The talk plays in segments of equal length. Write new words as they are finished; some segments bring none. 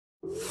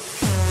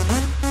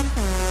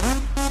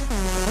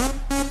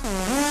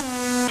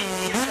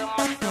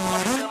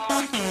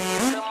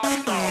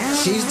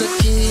She's the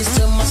keys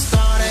to my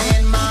starter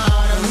and my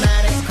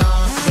automatic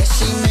car. Yeah,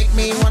 she make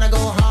me wanna go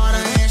harder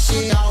and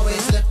she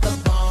always lift the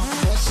bar.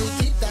 Yeah,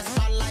 she keep that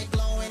spotlight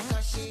glowing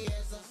 'cause she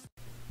is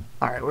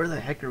a... Alright, where the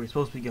heck are we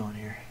supposed to be going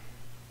here?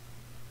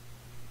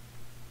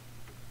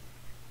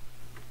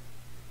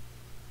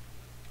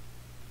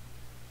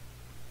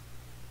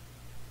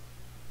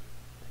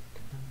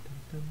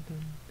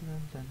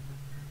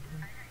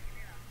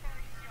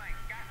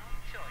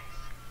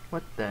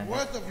 What the heck? The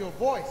worth of your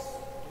voice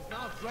is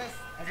now dressed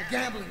as a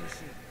gambling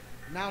machine.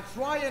 Now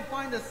try and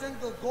find a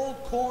single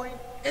gold coin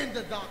in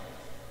the darkness.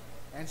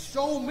 And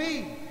show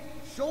me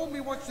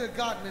what you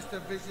got,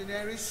 Mr.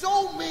 Visionary.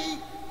 Show me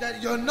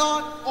that you're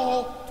not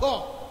all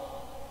talk.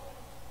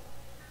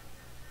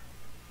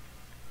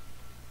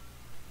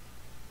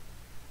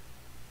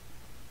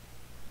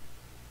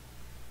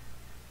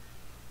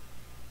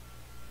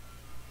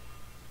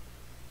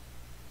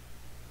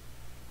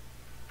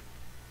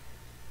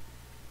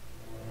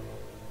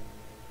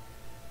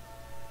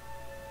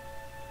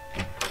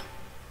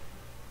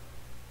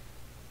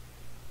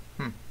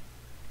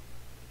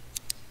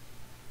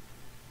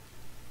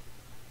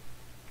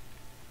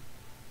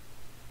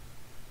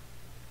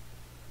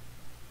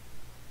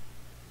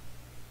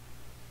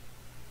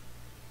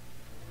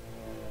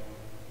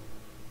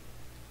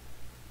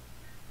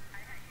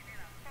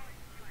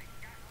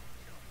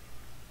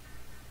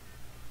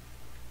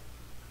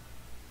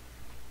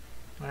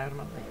 Out of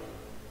my way.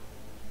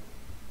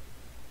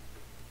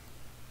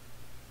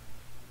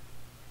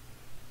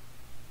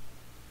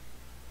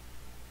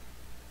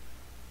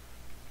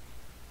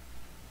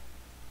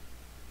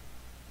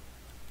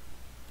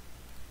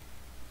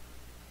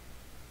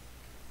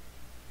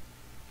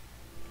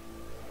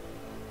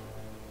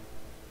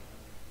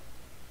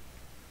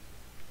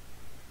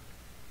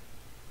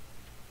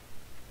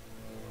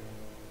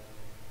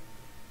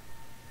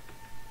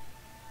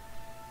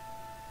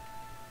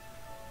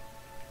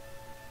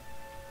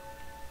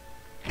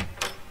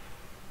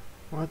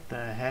 What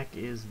the heck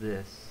is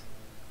this?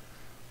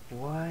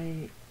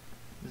 Why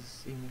does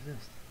this even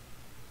exist?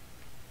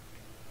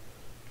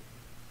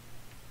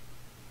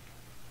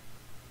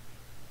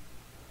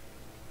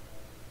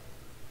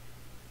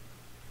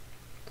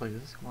 Like,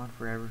 does this go on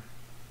forever?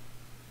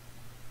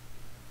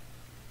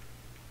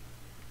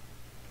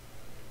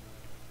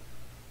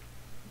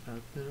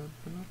 Up and up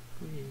and up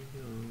we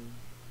go.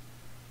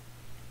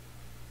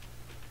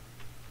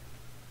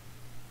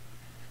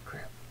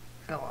 Crap,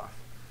 fell off.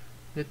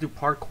 You have to do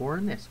parkour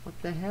in this? What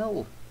the hell?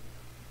 What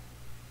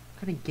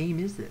kind of game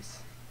is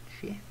this?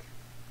 Shit.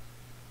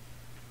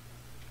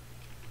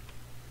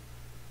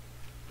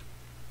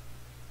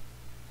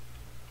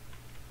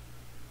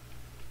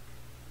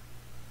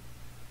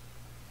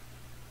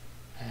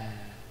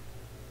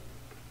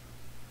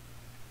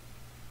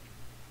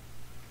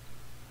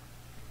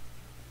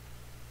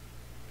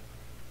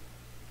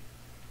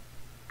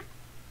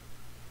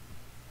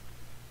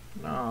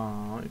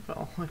 No, I fell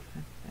all the way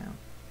back down.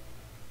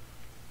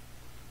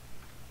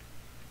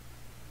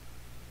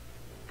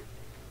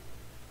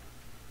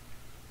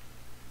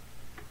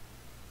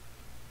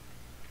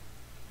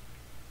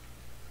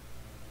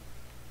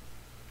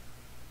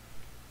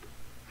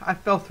 I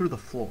fell through the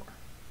floor.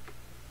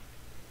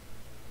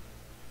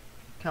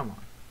 Come on.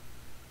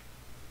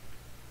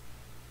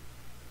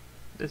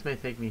 This may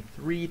take me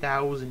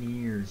 3,000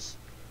 years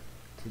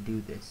to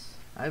do this.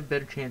 I have a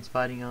better chance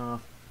fighting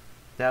off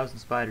 1,000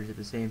 spiders at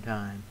the same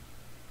time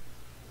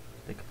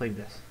than completing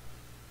this.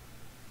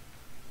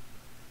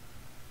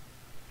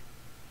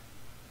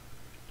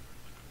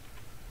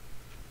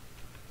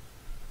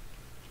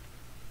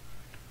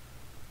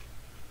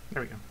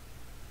 There we go.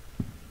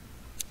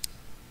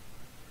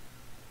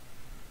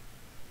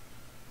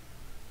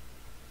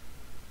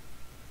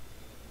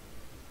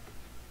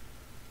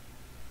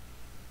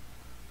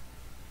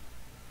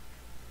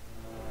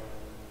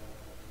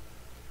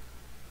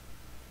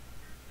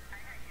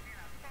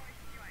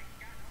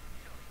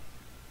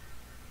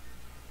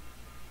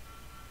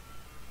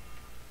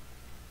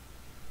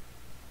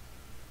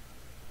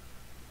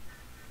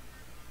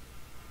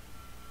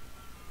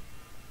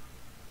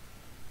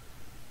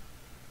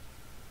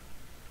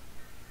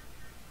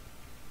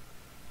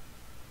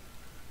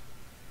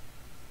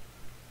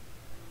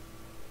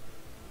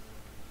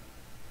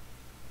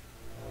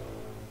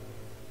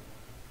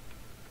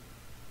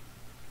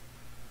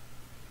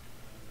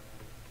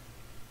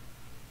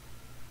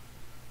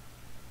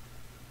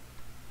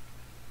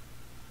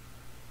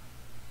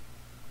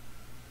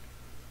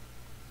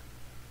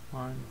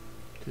 One,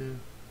 two,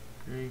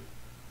 three,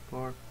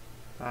 4,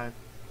 5,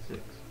 6.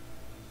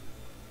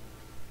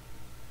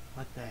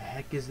 What the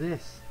heck is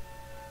this?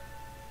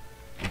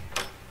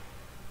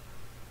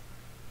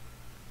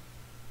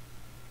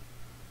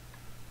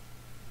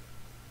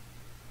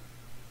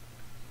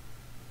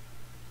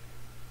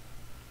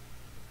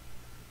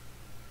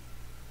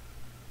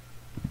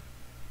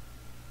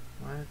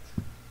 What?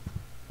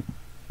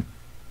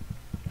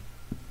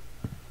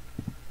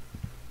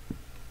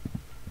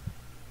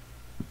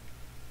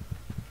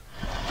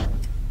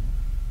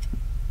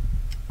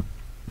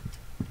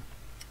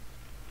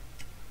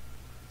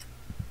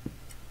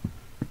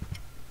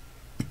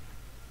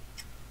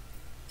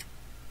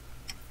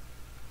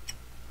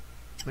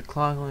 The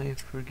clock only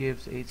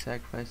forgives 8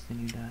 sacrifices,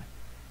 then you die.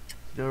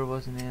 The door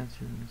wasn't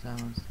answered, and the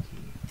silence the key.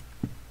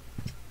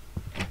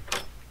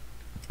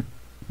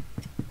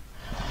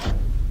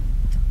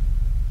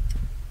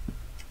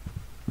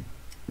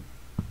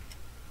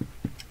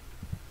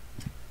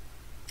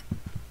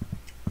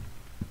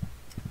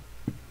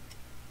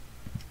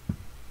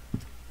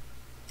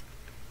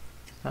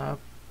 Stop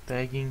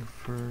begging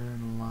for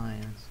an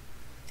alliance.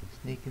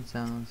 Sneak and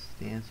silence,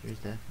 the answer is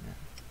definite.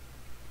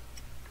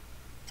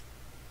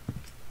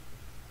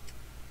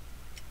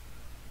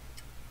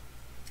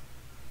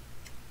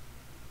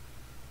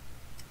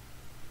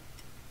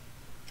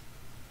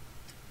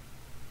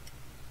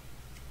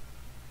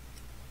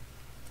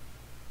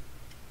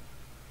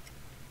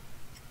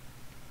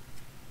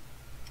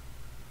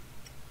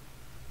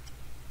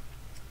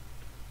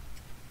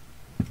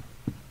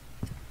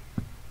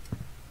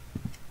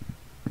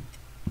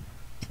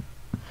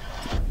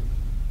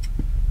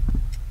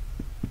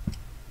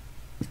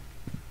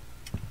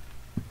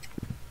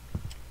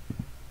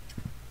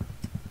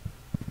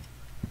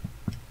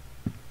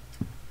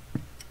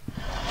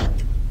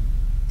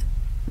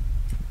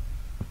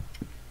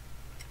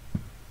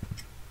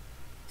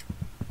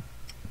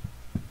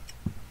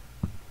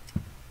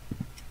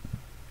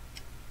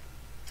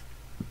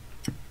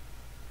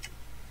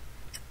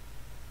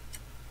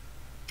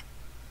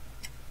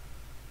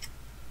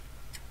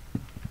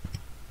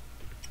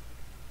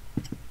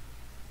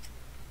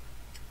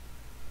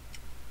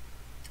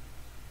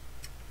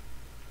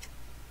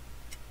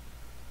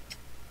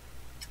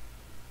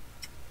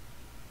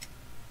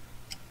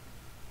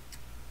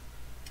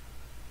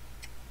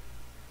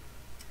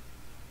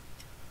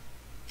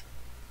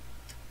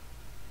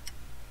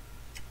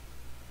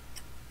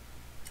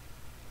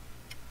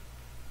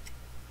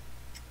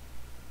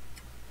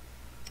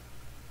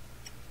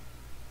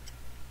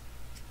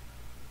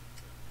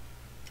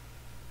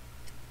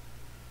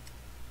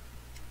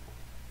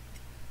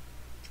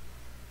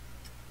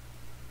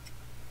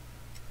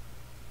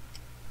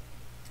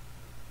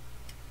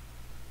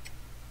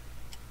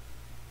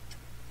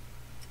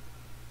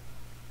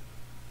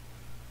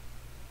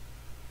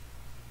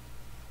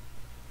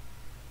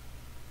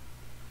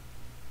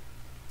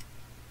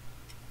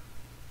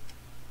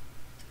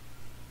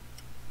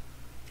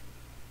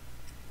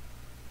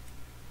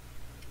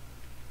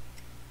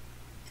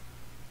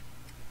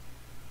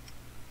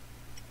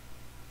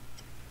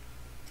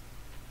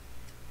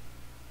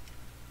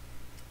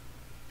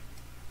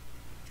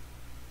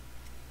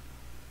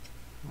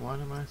 What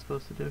am I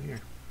supposed to do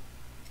here?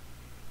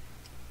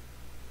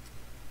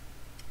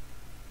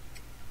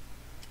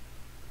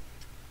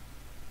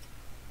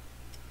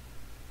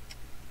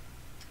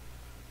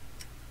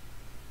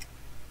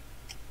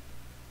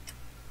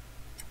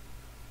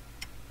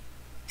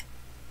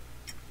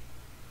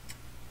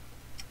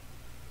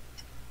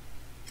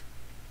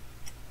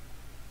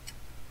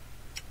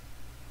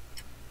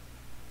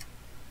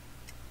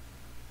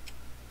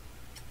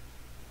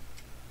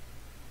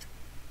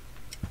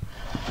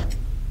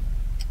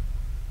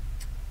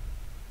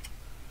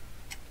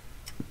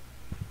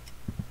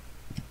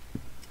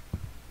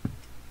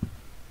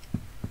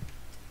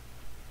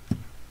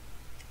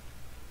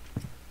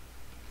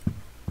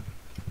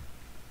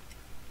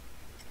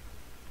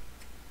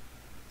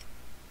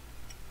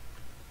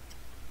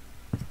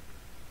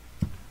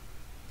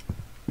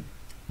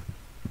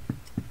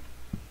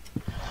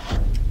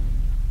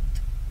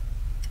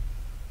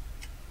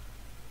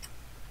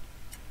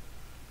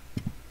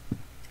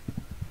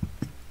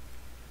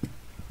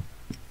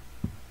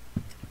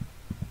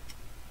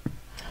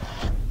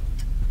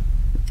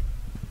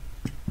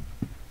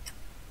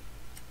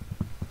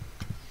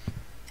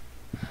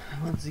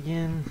 Once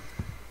again,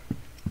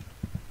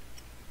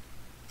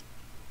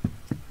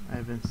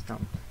 I've been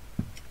stumped.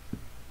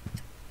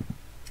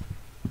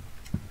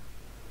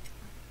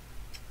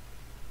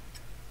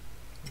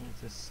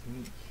 It's a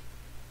sneak.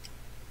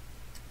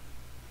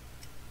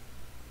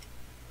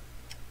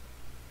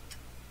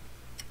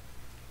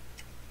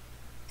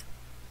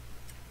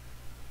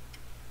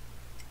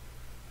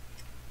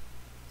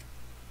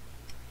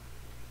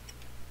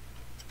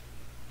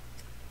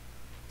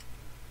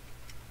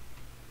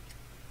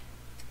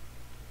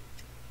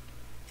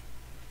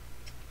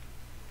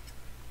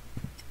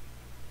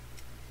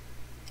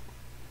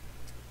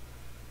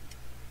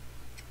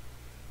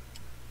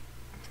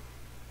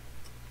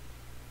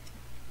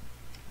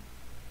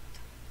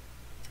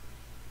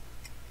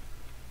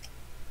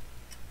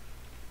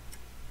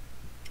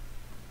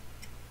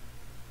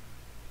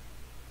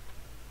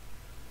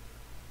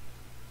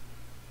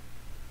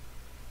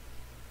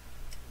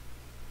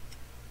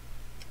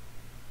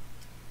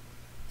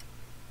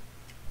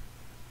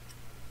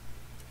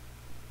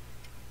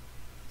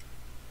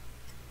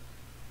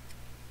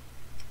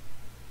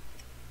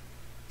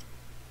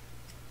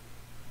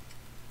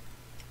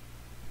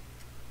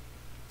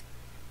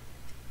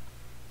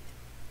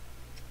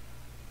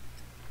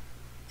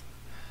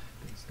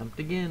 Stumped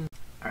again.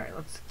 Alright,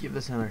 let's give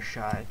this another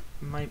shot. I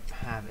might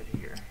have it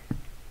here.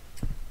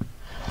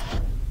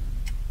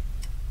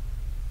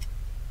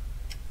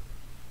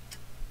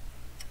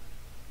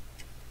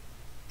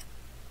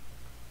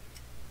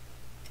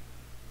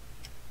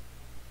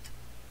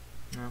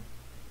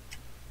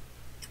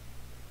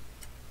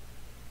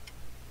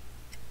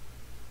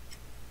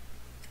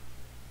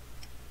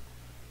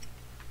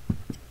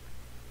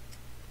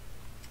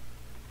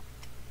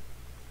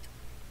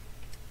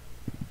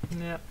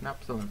 Yep, nope,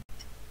 still not.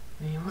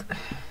 You know what?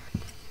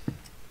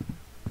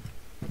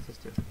 What's this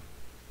do?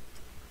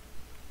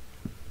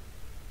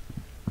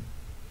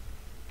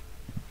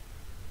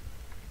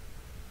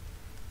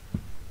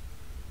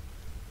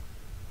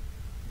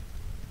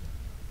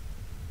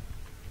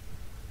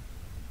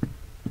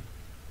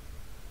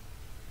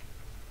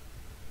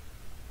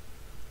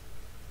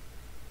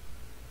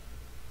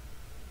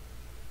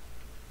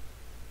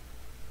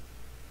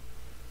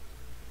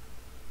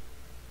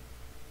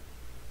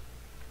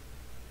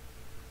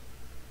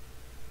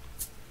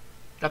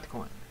 Got the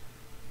coin.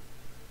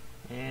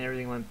 And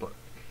everything went book.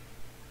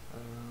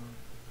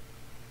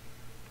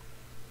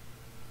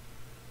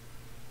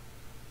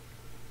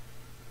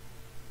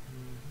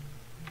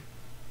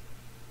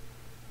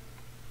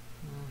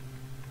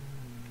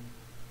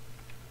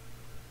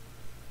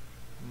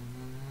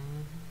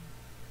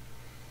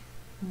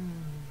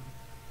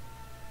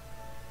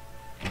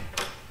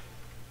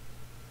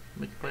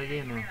 We can play a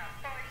game now.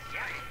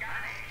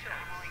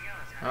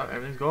 Oh,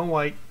 everything's going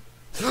white.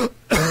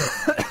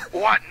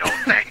 What? No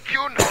thank you?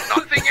 No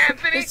nothing,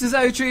 Anthony? This is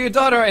how you treat your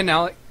daughter right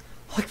now.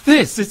 Like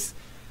this. It's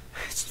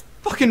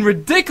fucking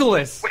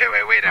ridiculous. Wait I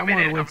a want to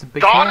minute. win some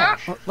big Daughter?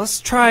 cash. Well,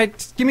 let's try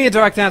it. Give me a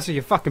direct answer,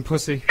 you fucking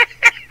pussy.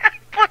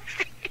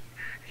 Pussy.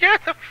 You're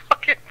the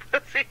fucking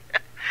pussy.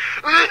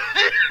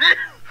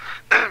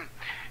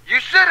 You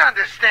should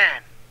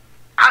understand.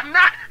 I'm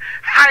not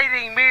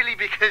hiding merely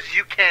because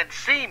you can't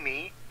see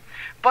me,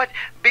 but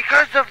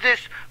because of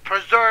this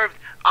preserved,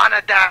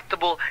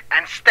 unadaptable,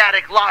 and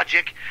static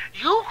logic,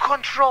 you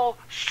control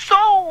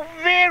so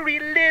very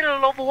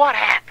little of what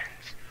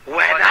happens when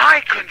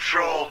I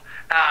control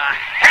a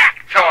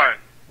hecton.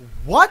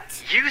 What?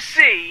 You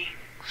see,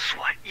 it's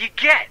what you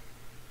get,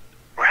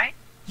 right?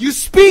 You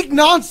speak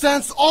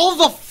nonsense all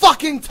the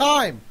fucking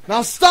time.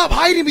 Now stop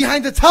hiding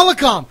behind the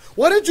telecom.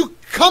 Why don't you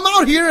come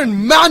out here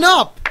and man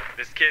up?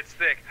 This kid's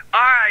thick.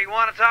 Alright, you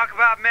want to talk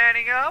about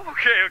manning up?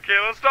 Okay,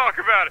 let's talk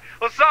about it.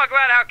 Let's talk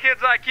about how kids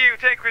like you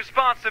take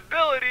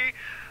responsibility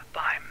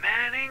by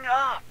manning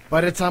up.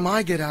 By the time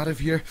I get out of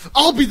here,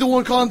 I'll be the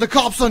one calling the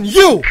cops on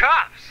you.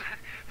 Cops?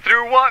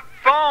 Through what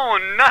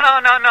phone? No.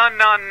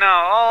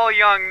 All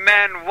young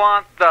men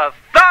want the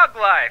thug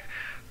life.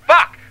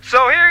 Fuck,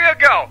 so here you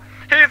go.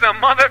 Here's a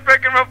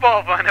motherfucking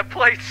revolver and a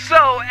place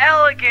so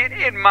elegant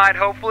it might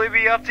hopefully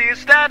be up to your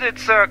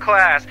standards, sir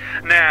class.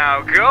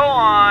 Now go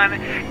on,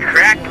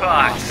 crack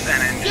pots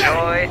and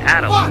enjoy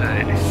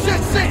adulthood.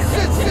 Sit.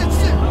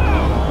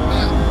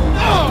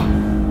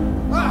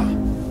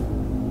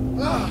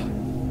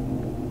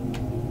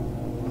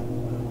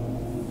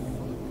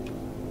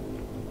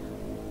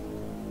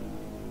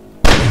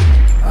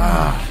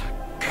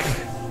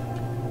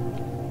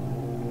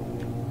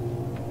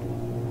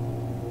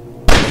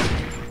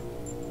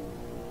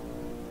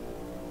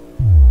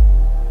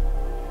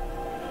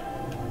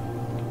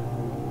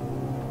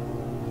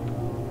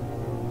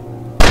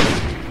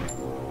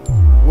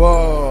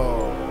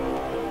 Whoa.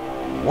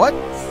 What?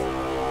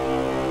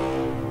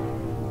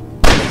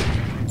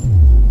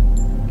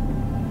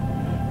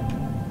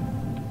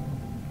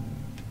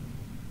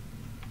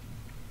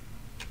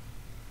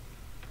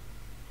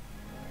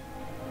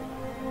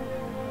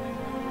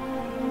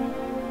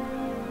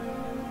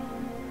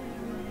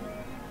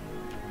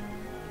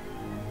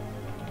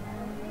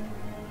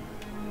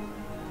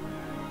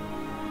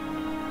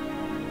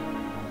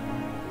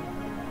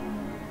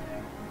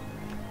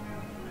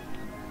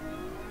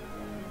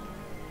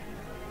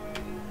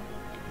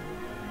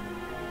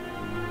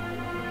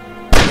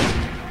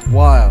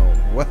 Wow.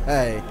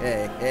 Hey.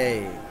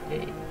 Hey.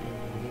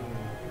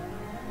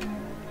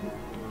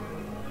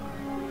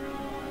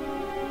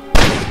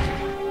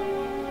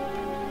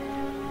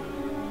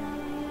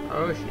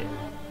 Oh shit.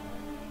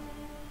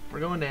 We're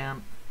going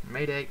down.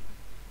 Mayday.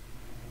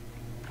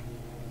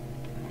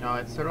 No,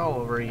 it's start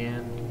all over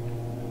again.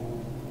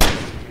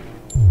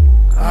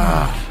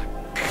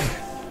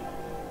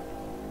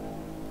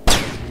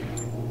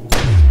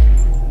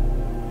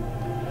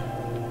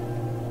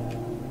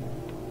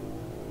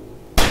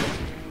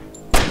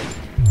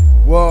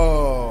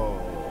 Whoa.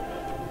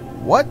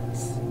 What?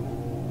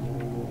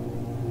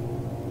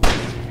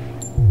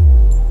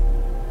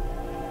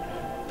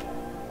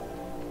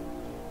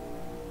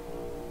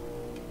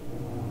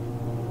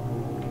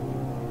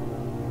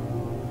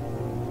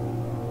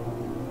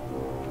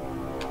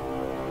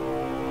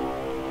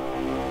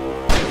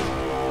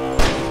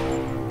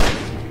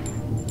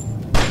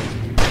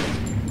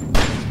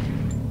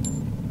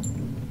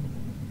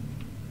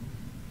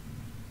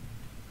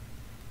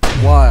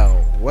 Wow.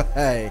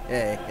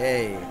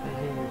 Hey.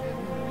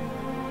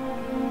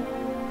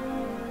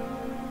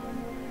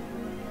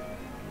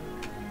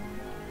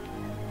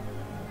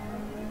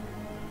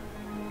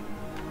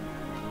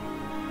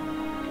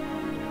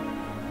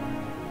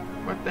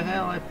 What the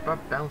hell? I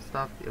bounced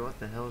off the... What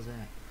the hell is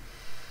that?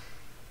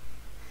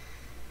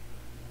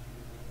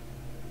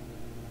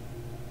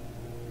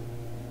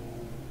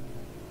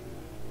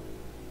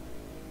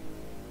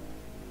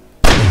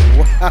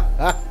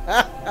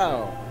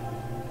 Wow.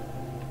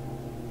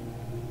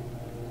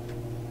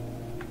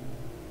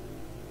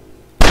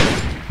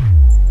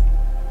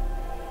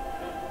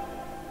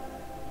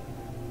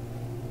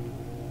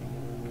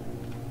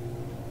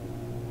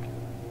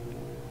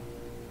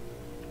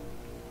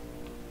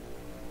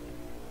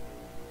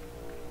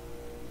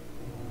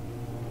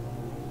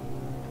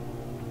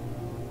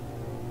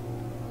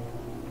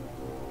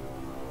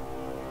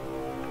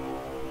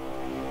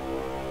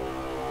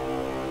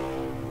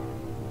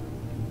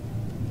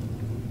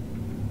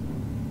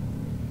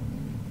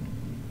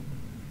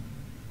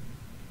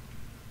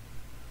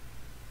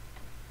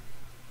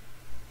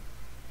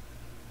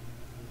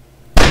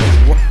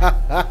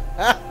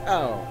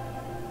 Oh.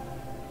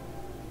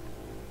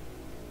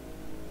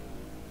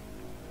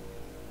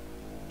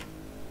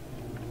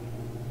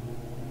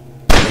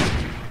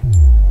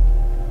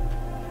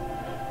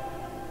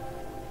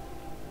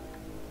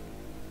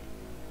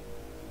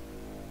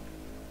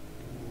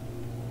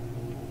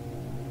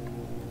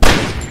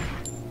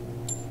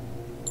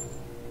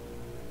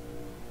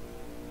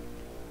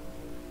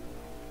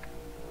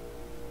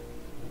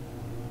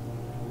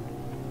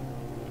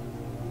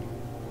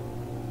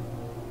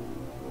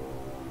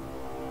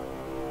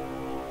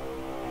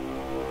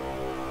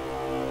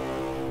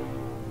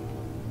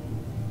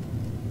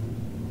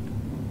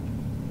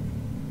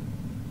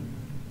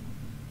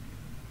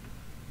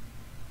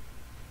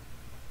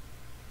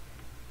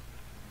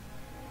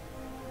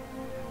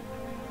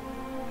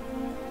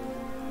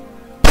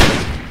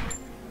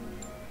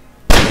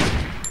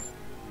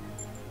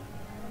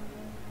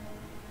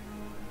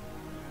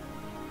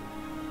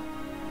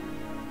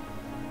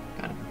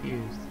 Kind of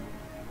confused.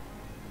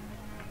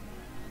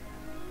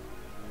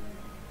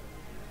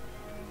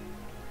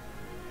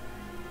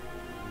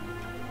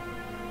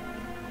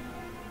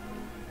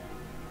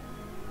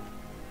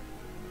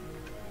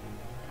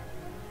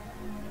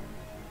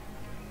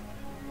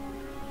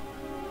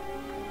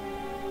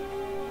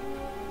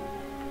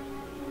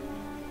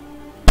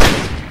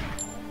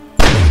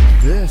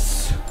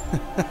 This.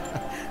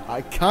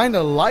 I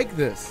kinda like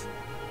this.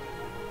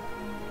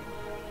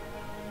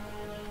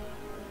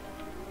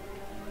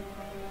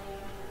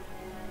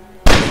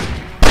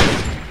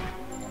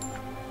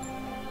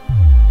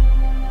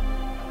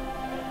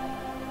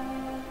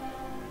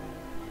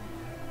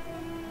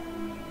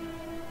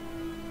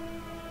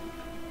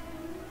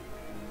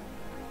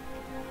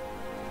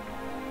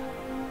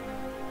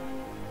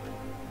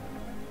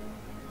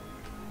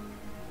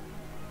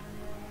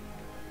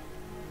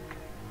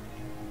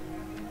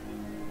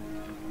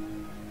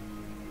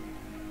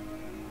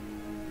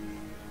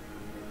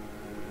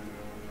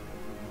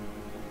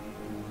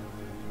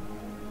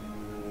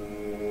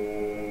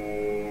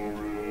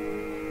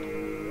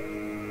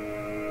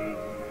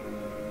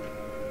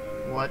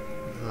 What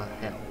the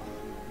hell?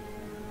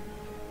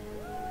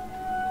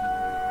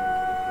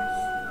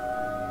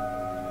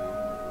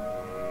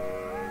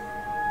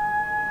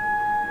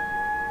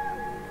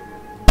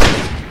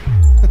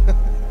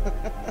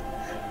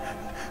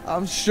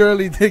 I'm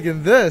surely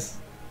digging this.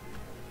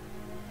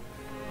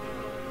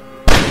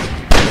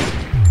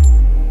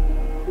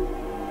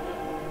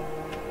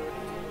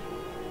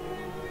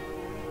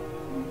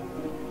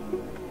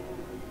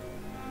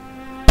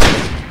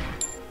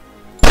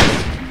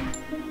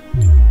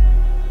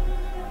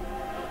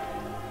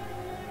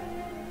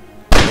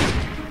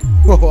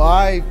 Whoa,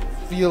 I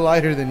feel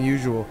lighter than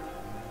usual.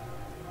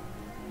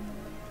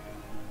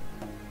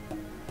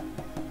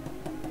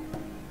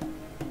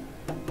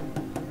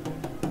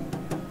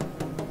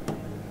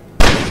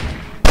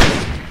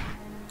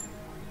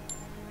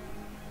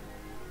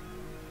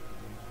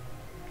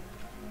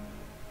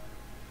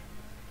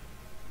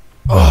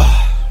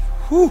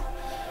 Whew.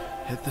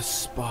 Hit the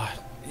spot.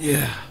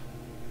 Yeah.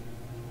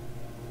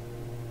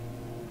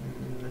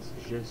 This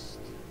is just...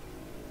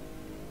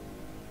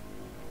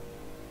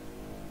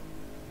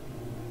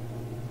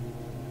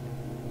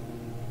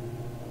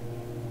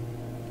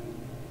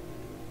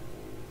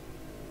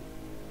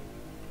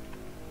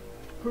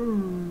 We're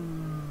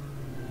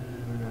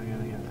not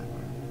gonna get that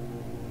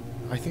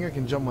far. I think I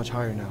can jump much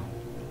higher now.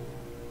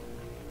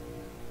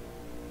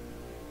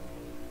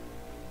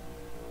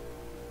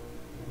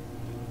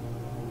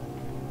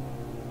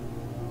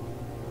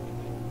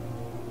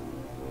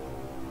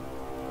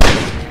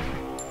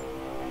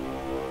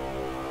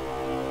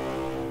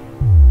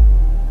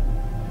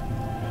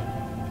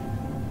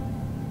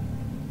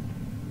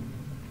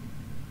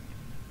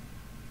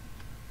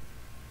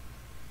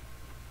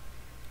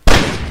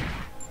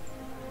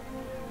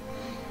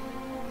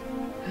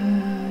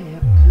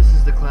 Yep, this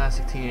is the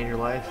classic teenager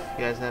life.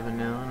 You guys haven't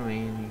known. I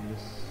mean, you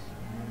just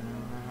don't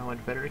know how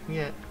much better it can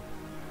get.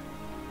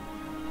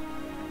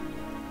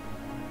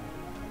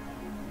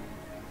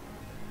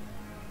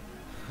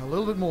 A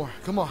little bit more.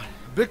 Come on.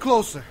 A bit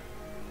closer.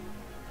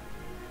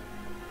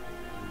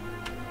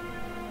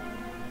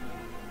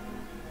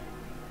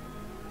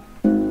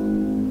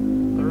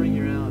 Blurring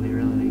your reality,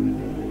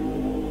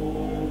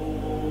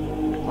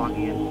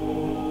 clocking in.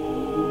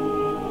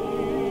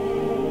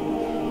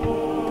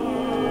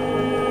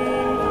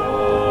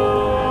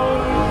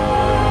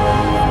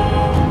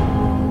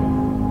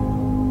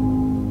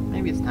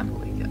 Maybe it's time to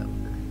wake up.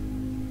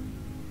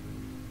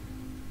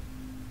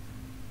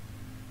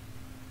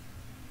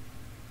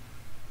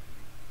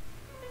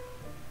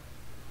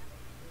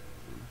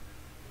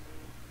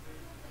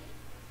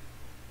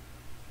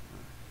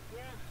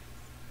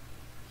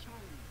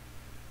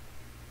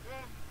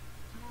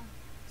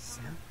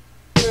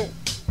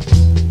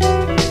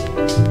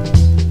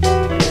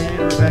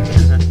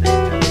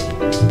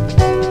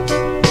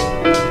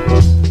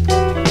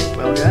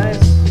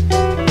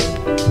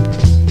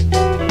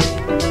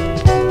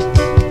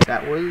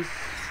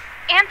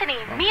 Anthony,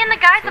 me and the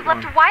guys have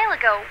left a while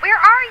ago. Where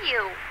are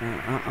you?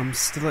 I'm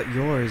still at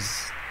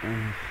yours.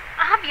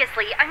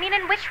 Obviously. I mean,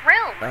 in which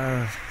room?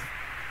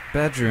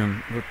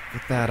 Bedroom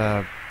with that,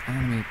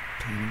 enemy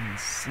painting and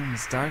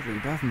sun's darkly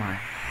above my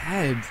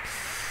head.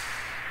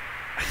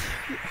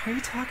 How are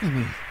you talking to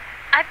me?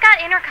 I've got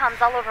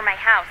intercoms all over my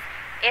house.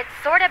 It's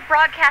sort of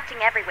broadcasting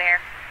everywhere.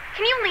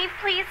 Can you leave,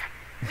 please?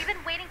 We've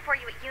been waiting for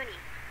you at uni.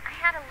 I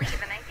had to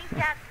leave, and I think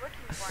Dad's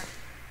looking for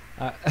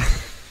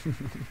me.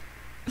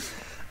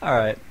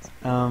 Alright,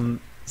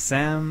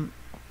 Sam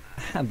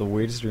had the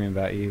weirdest dream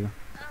about you.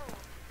 Oh,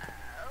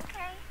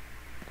 okay.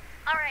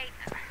 Alright,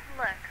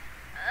 look,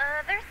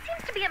 there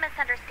seems to be a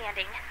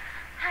misunderstanding.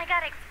 I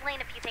gotta explain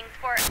a few things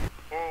for...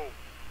 Oh,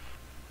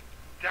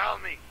 tell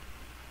me.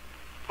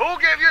 Who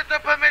gave you the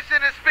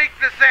permission to speak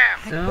to Sam?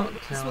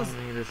 Don't tell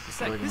me this is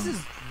like This is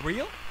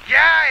real?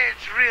 Yeah,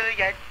 it's real,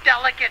 you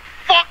delicate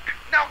fuck.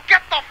 Now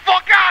get the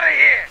fuck out of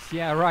here.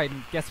 Yeah, right.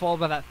 And guess what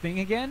about that thing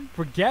again?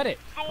 Forget it.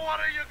 So what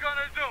are you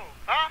gonna do,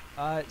 huh?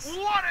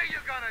 What are you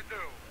gonna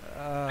do?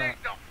 Dig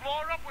the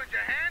floor up with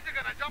your hands? You're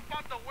gonna jump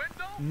out the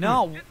window?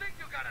 No. You think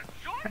you got a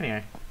shot?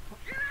 Anyway.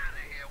 Get out of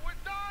here, we're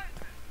done.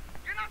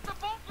 You're not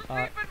supposed to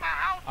sleep in my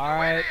house, All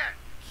you right. idiot.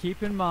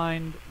 Keep in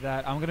mind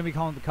that I'm gonna be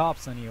calling the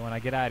cops on you when I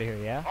get out of here.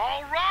 Yeah.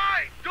 All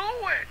right, do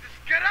it.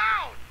 Just get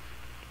out.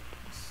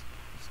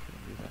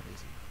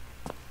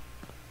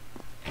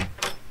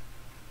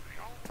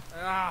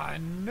 Ah, I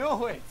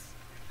know it.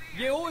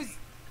 You always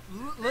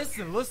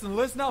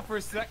listen up for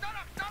a sec. Shut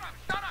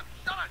up.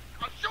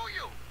 I'll show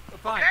you.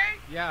 Fine. Okay?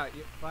 Yeah,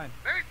 fine.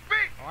 Let me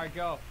speak. All right,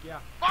 go. Yeah.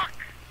 Fuck.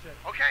 Shit.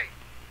 Okay,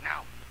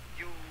 now,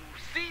 you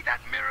see that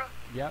mirror?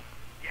 Yep.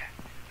 Yeah.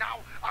 Now,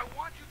 I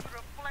want you to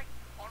reflect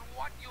on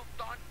what you've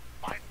done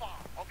by far,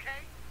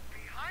 okay?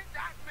 Behind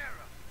that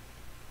mirror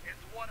is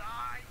what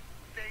I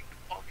think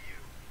of you.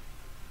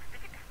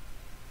 Look at that.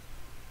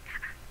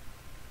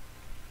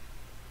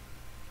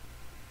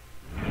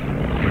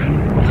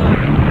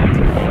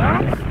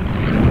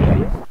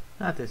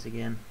 Not this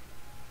again.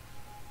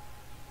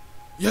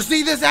 You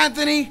see this,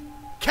 Anthony?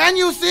 Can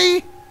you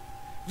see?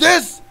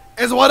 This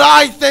is what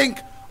I think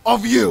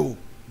of you.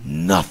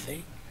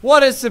 Nothing.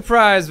 What a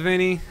surprise,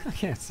 Vinny. I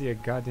can't see a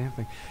goddamn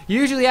thing. You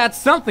usually add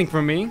something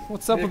for me.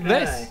 What's up with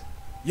this?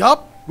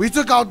 Yup, we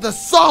took out the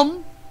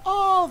sum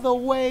all the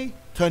way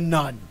to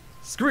none.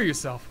 Screw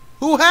yourself.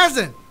 Who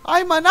hasn't?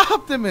 I'm an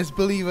optimist,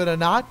 believe it or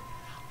not.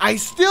 I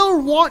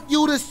still want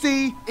you to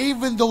see,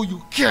 even though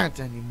you can't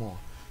anymore.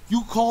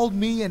 You called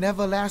me an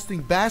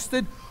everlasting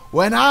bastard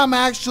when I'm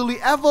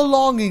actually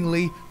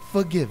ever-longingly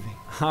forgiving.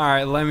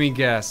 Alright, let me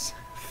guess.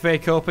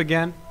 Fake hope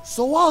again?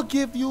 So I'll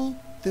give you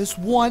this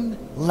one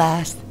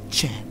last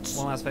chance.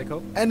 One last fake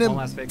hope? And then one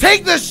last fake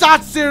take this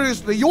shot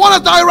seriously. You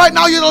wanna die right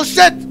now, you little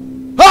shit?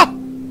 Huh?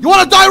 You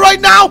wanna die right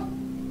now?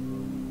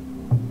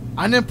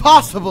 An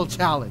impossible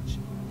challenge.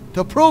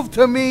 To prove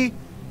to me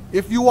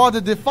if you are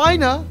the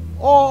definer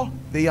or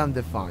the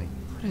undefined.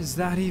 What does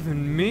that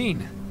even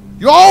mean?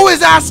 You're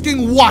always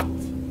asking what?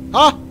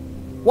 Huh?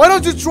 Why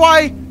don't you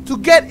try to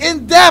get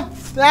in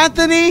depth,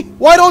 Anthony?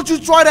 Why don't you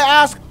try to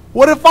ask,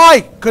 what if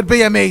I could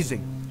be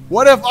amazing?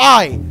 What if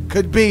I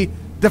could be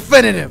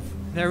definitive?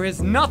 There is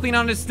nothing to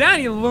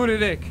understand, you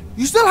lunatic!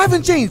 You still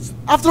haven't changed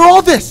after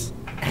all this.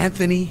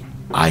 Anthony,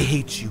 I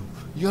hate you.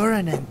 You're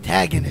an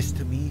antagonist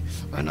to me,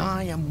 and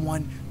I am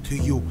one to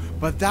you.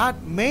 But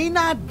that may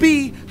not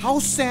be how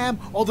Sam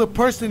or the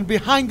person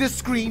behind the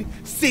screen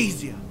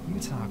sees you. You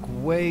talk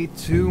way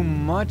too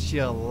much,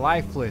 you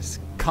lifeless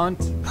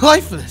cunt.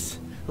 Lifeless.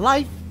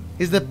 Life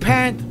is the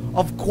parent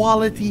of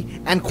quality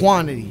and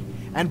quantity.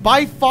 And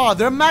by far,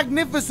 their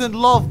magnificent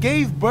love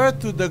gave birth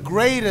to the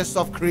greatest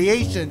of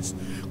creations.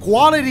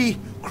 Quality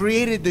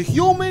created the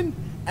human,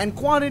 and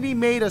quantity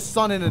made a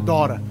son and a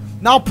daughter.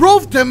 Now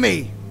prove to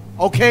me,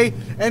 okay,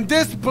 in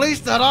this place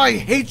that I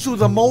hate you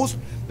the most,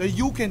 that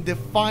you can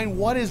define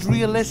what is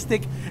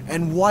realistic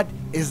and what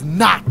is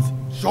not.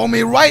 Show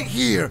me right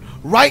here,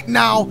 right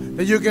now,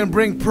 that you can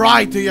bring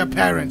pride to your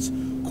parents.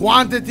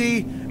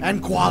 Quantity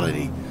and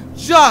quality.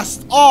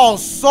 Just all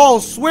so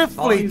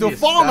swiftly to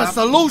form a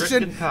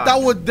solution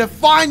that would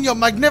define your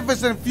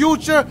magnificent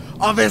future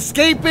of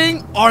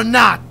escaping or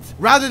not.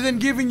 Rather than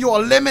giving you a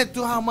limit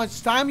to how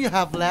much time you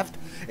have left,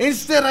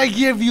 instead I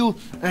give you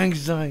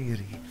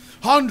anxiety.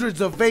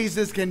 Hundreds of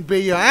vases can be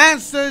your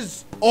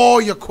answers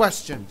or your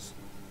questions.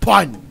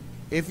 Pun.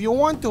 If you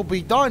want to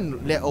be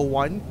done, little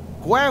one,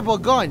 grab a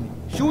gun,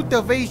 shoot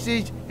the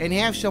vases, and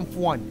have some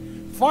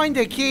fun. Find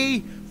the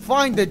key,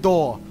 find the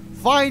door.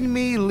 Find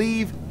me,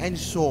 leave, and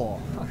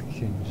soar.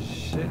 Fucking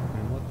shit,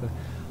 man.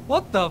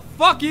 What the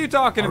fuck are you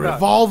talking about? A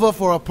revolver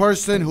for a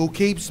person who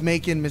keeps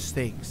making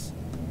mistakes.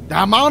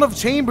 The amount of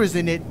chambers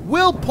in it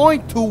will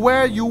point to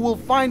where you will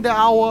find the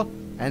hour,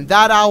 and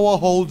that hour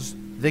holds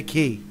the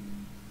key.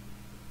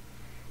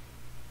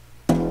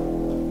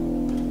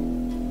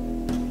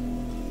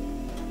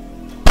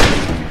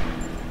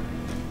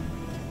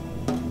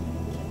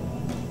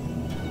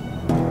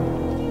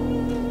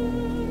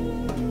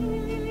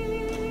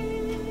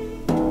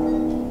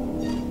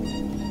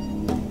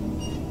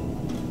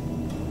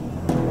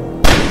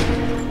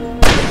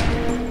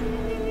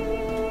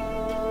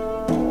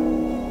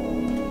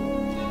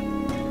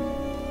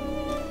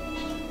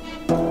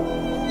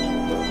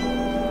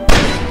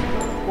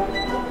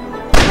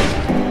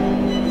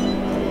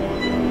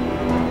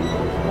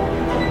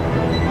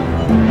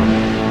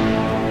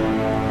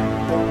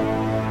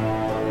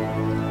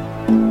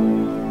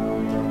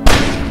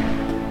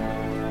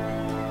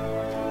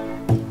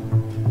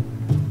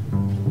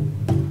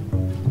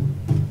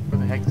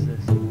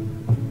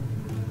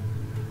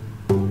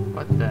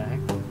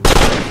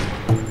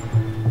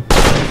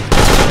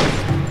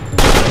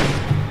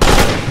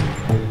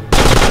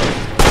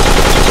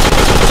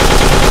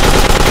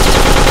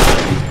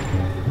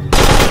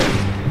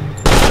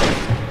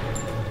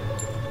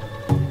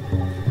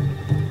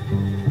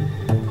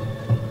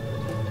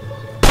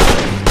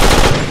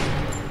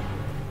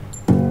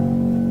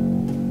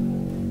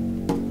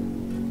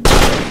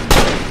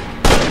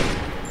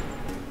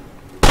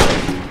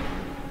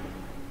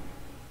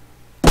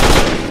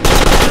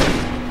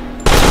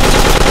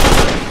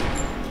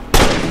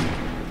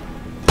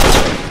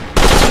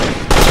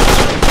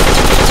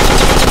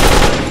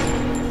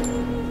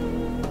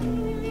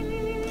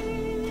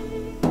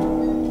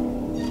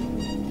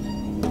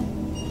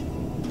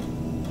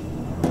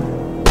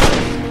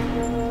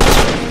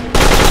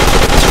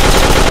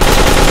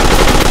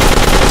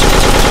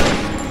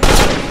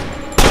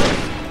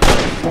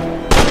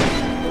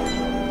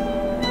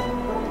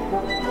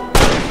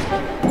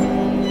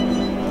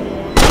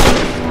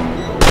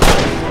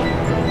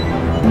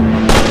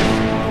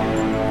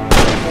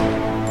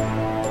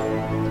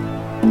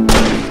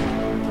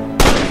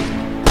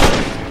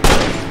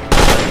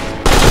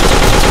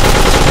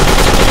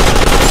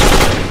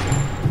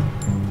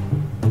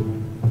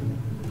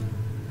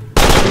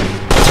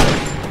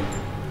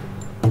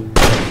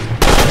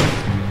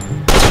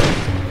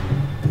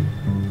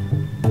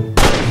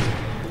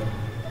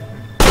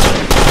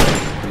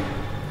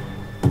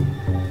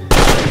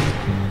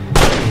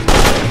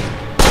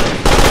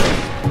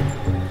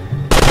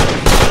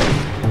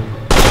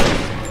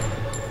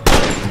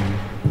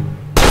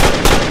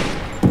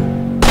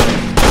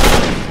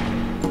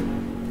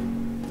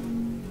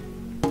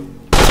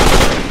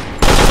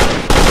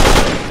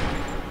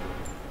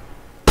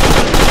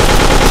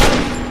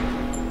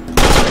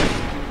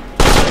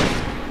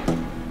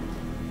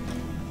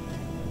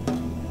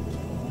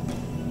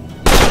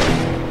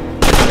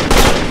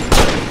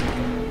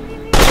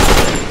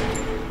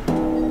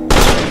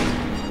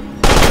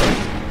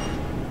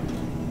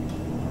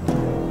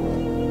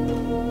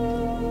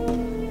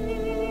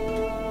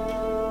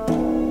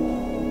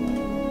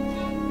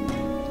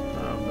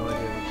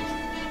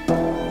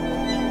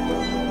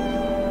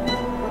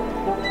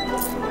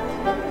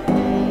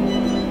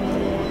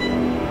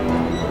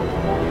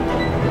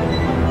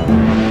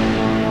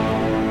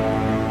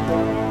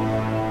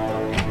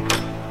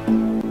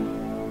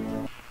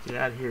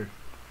 Out of here.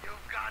 You've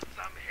got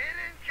some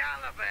hidden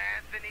caliber,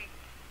 Anthony.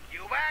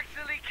 You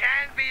actually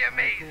can be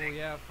amazing. Cool,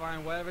 yeah,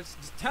 fine, whatever.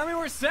 Just tell me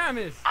where Sam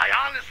is. I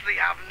honestly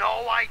have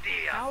no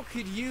idea. How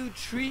could you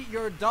treat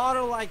your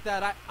daughter like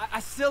that? I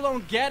still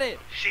don't get it.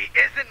 She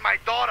isn't my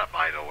daughter,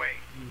 by the way.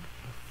 You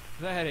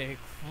pathetic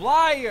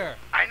flyer.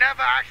 I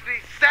never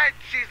actually said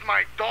she's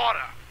my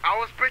daughter. I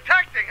was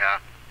protecting her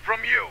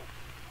from you.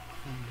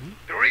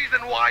 The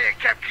reason why I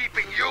kept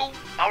keeping you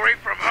away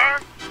from her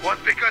was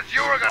because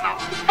you were gonna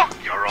fuck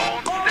your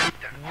own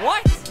sister.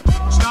 What?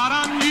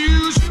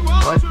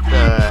 What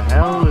the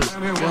hell is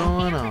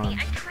going on?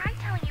 I tried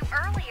telling you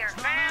earlier.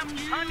 Ma'am,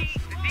 honey,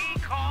 the dean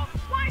called.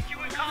 Why'd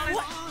you in college?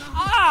 What?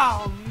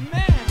 Oh,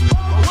 man.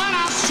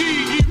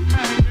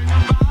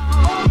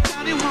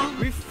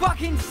 We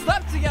fucking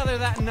slept together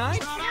that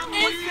night.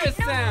 Incest,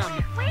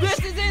 Sam. This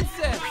is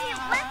incest.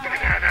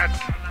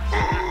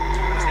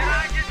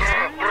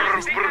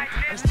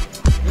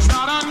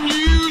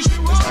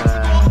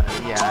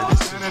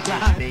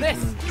 Yeah,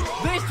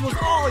 This was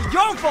all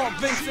your fault,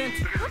 Vincent.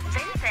 Who's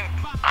Vincent?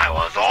 I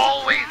was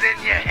always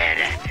in your head,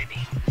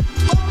 Anthony.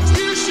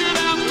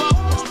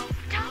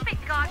 Stop it,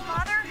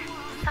 Godfather.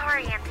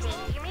 Sorry, Anthony.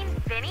 You mean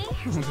Vinny?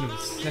 I'm gonna be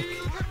sick.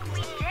 Look,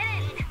 we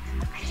didn't.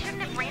 I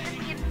shouldn't have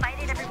randomly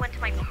invited everyone to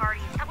my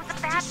parties. That was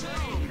a bad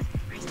move.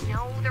 I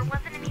know there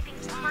wasn't anything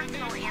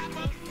personal,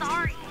 Anthony.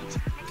 Sorry. I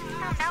just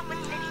found out when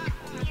Vinny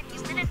told me a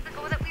few minutes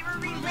ago that we were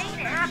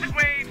related. Traffic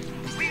waves.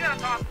 We gotta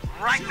talk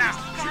right now.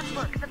 Dad,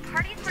 look, the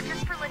parties were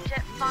just for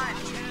legit fun.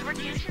 There were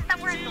douches that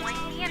were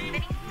annoying me, and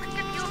Vinny slipped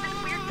a few of his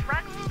weird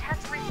drugs to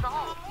test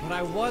results. But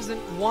I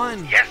wasn't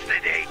one.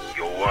 Yesterday,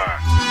 you were.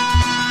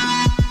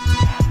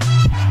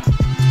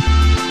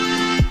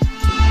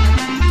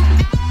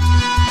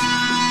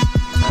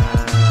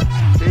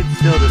 It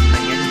still doesn't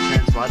make any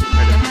sense why the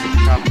credit is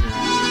chopping it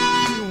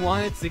out. You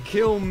wanted to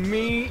kill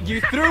me.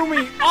 You threw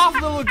me off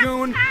the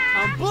lagoon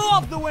and blew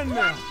up the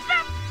windmill.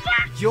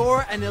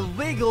 You're an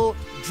illegal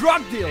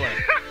drug dealer.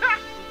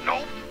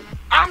 Nope.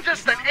 I'm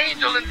just an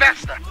angel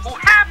investor who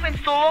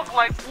happens to look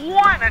like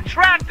one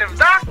attractive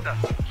doctor.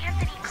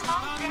 Anthony,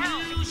 calm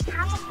down.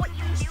 Half of what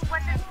you knew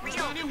wasn't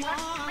real. You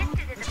just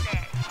twisted it a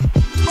bit.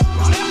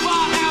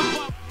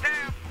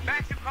 Sam,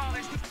 back to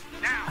college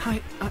now.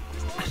 I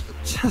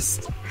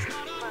just... Look,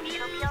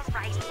 it'll be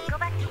alright. Go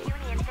back to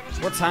uni and finish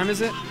What time is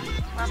it?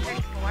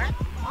 12:34.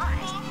 Why?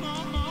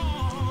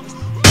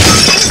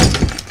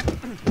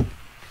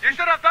 You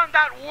should have done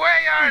that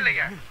way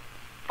earlier.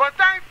 But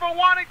thanks for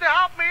wanting to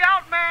help me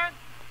out, man.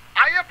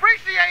 I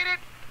appreciate it.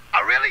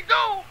 I really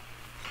do.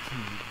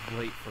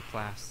 Late for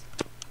class.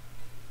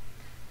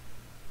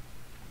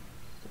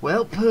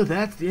 Well,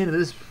 that's the end of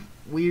this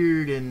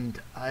weird,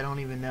 and I don't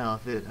even know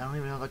if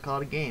I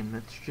call it a game.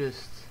 That's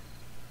just...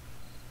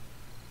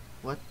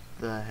 what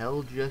the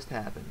hell just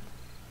happened?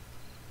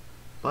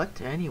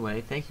 But anyway,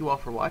 thank you all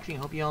for watching. I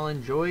hope you all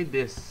enjoyed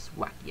this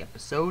wacky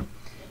episode.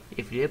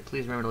 If you did,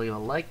 please remember to leave a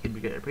like. It'd be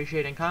greatly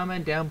appreciated, and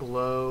comment down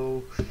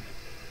below.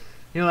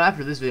 You know,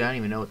 after this video, I don't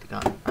even know what to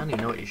comment. I don't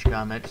even know what you should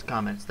comment. Just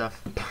comment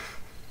stuff.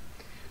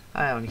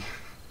 I don't even...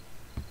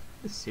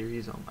 This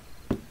series, oh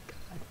my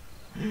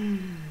god.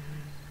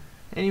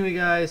 Anyway,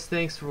 guys,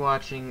 thanks for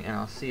watching, and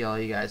I'll see all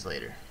you guys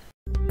later.